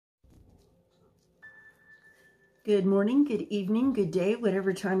Good morning, good evening, good day,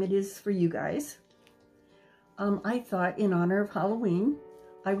 whatever time it is for you guys. I thought in honor of Halloween,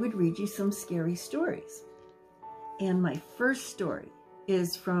 I would read you some scary stories. And my first story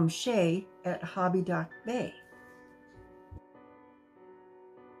is from Shay at Hobbydockbay.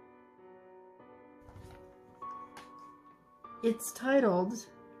 It's titled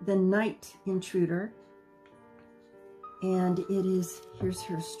The Night Intruder. And it is, here's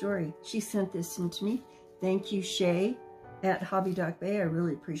her story. She sent this in to me. Thank you, Shay at Hobbydockbay. I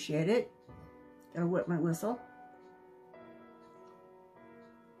really appreciate it. Gotta wet my whistle.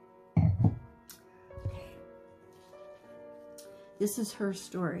 Okay. This is her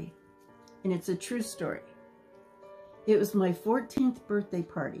story, and it's a true story. It was my 14th birthday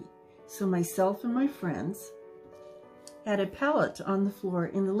party, so myself and my friends had a pallet on the floor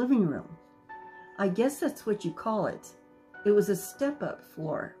in the living room. I guess that's what you call it. It was a step-up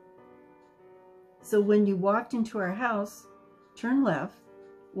floor. So when you walked into our house, turn left,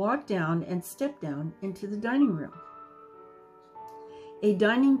 walk down, and step down into the dining room. A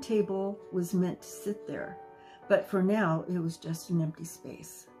dining table was meant to sit there, but for now it was just an empty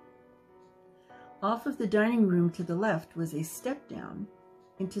space. Off of the dining room to the left was a step down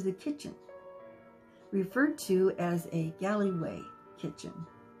into the kitchen, referred to as a galleyway kitchen.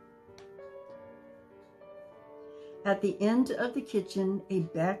 At the end of the kitchen,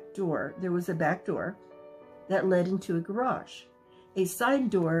 there was a back door that led into a garage. A side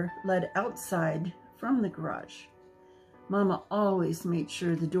door led outside from the garage. Mama always made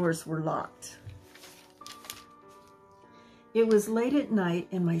sure the doors were locked. It was late at night,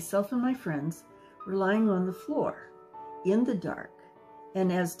 and myself and my friends were lying on the floor in the dark,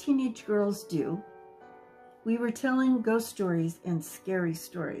 and as teenage girls do, we were telling ghost stories and scary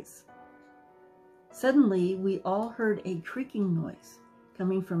stories. Suddenly, we all heard a creaking noise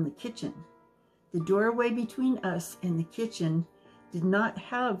coming from the kitchen. The doorway between us and the kitchen did not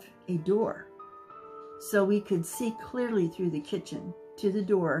have a door, so we could see clearly through the kitchen to the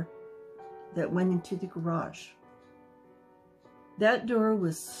door that went into the garage. That door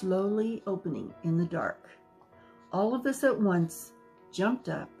was slowly opening in the dark. All of us at once jumped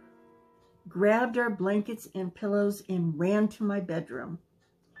up, grabbed our blankets and pillows, and ran to my bedroom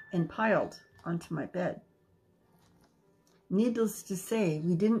and piled onto my bed. Needless to say,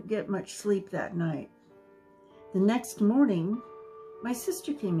 we didn't get much sleep that night. The next morning, my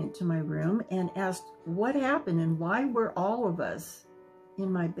sister came into my room and asked what happened and why were all of us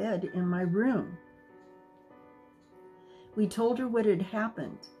in my bed in my room. We told her what had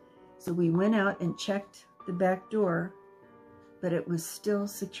happened, so we went out and checked the back door, but it was still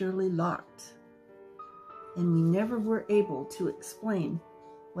securely locked, and we never were able to explain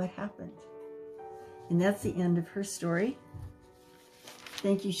what happened. And that's the end of her story.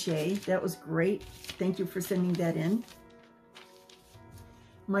 Thank you, Shay. That was great. Thank you for sending that in.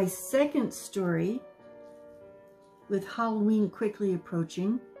 My second story, with Halloween quickly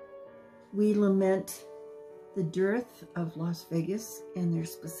approaching, we lament the dearth of Las Vegas and their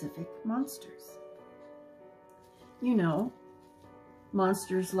specific monsters. You know,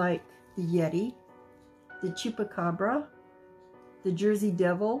 monsters like the Yeti, the Chupacabra, the Jersey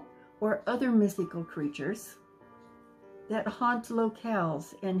Devil, or other mythical creatures that haunt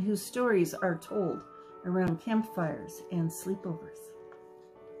locales and whose stories are told around campfires and sleepovers.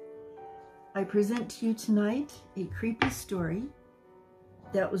 I present to you tonight a creepy story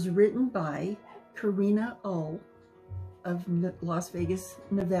that was written by Karina O. of Las Vegas,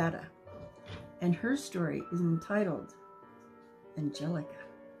 Nevada, and her story is entitled Angelica.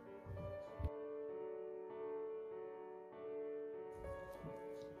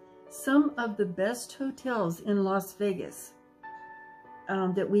 Some of the best hotels in Las Vegas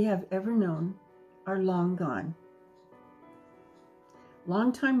that we have ever known are long gone.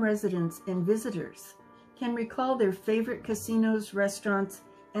 Longtime residents and visitors can recall their favorite casinos, restaurants,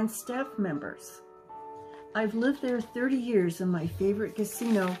 and staff members. I've lived there 30 years, and my favorite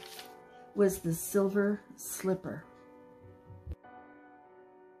casino was the Silver Slipper.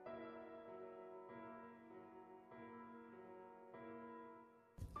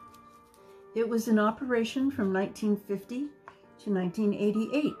 It was in operation from 1950 to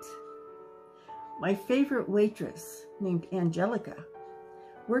 1988. My favorite waitress, named Angelica,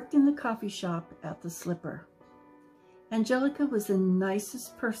 worked in the coffee shop at the Slipper. Angelica was the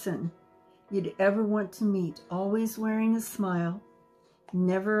nicest person you'd ever want to meet, always wearing a smile,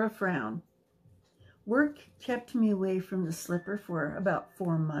 never a frown. Work kept me away from the Slipper for about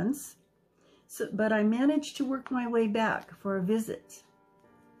 4 months, but I managed to work my way back for a visit.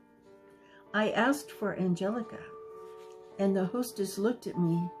 I asked for Angelica, and the hostess looked at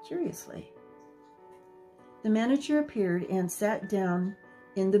me curiously. The manager appeared and sat down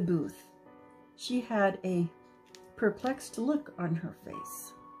in the booth. She had a perplexed look on her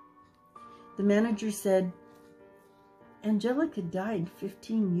face. The manager said, "Angelica died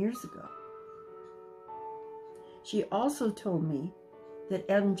 15 years ago." She also told me that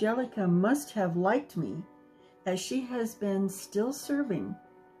Angelica must have liked me, as she has been still serving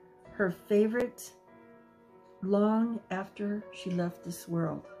her favorite long after she left this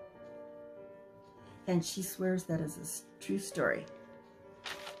world. And she swears that is a true story.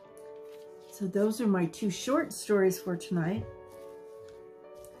 So those are my 2 short stories for tonight.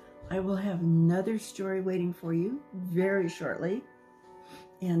 I will have another story waiting for you very shortly.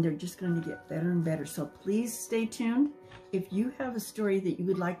 And they're just going to get better and better. So please stay tuned. If you have a story that you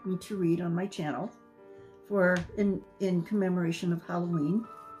would like me to read on my channel for in commemoration of Halloween,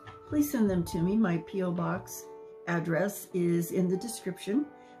 please send them to me. My P.O. Box address is in the description.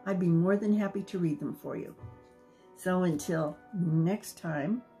 I'd be more than happy to read them for you. So until next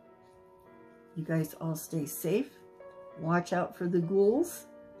time, you guys all stay safe. Watch out for the ghouls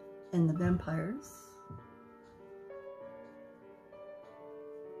and the vampires.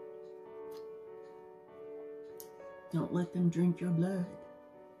 Don't let them drink your blood.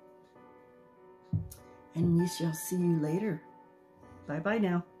 And we shall see you later. Bye-bye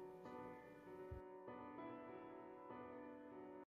now.